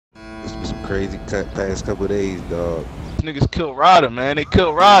crazy cut past couple days, dog. Niggas killed Ryder, man. They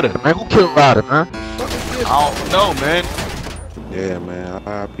killed Ryder. Man, who killed Ryder, man? I don't know, man. Yeah, man.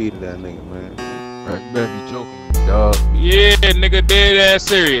 R.I.P. to that nigga, man. Man, you better be joking with me, dog. Yeah, nigga, dead ass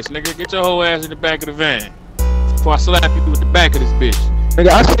serious. Nigga, get your whole ass in the back of the van before I slap you with the back of this bitch. Nigga,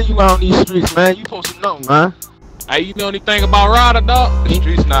 I see you out on these streets, man. You supposed to know, man. Hey, you know anything about Ryder, dog? The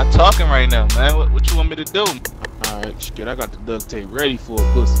streets not talking right now, man. What you want me to do? Alright, shit, I got the duct tape ready for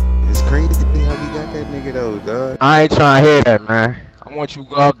a pussy. It's crazy to think how we got that nigga though, dog. I ain't trying to hear that, man. I want you to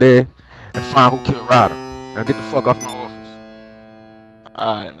go out there and find who killed Ryder. Now get the fuck off my office.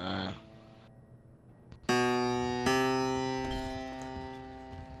 Alright, man.